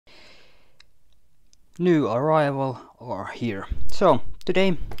new arrival are here. So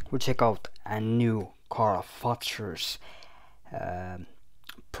today we'll check out a new Karl Fazer's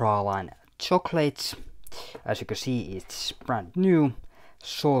praline chocolates. As you can see, it's brand new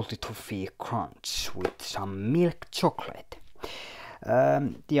salty toffee crunch with some milk chocolate.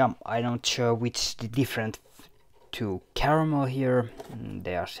 Yeah, I'm not sure which the different to caramel here.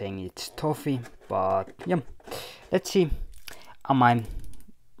 They are saying it's toffee, but yeah, let's see. Am I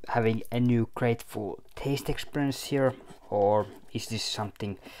having a new grateful taste experience here, or is this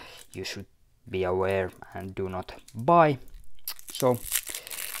something you should be aware and do not buy? So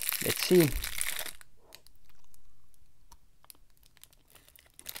let's see.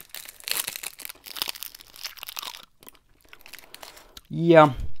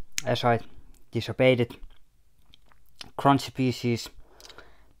 Yeah, as I anticipated, crunchy pieces.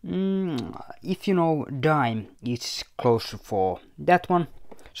 If you know Dime, it's closer for that one.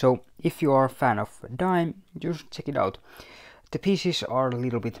 So if you are a fan of Dime, you should check it out. The pieces are a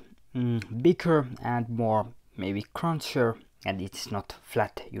little bit bigger and more maybe crunchier, and it's not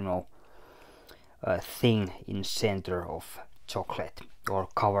flat, you know, thing in center of chocolate or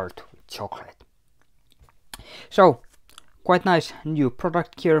covered with chocolate. So quite nice new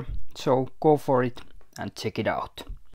product here, so go for it and check it out.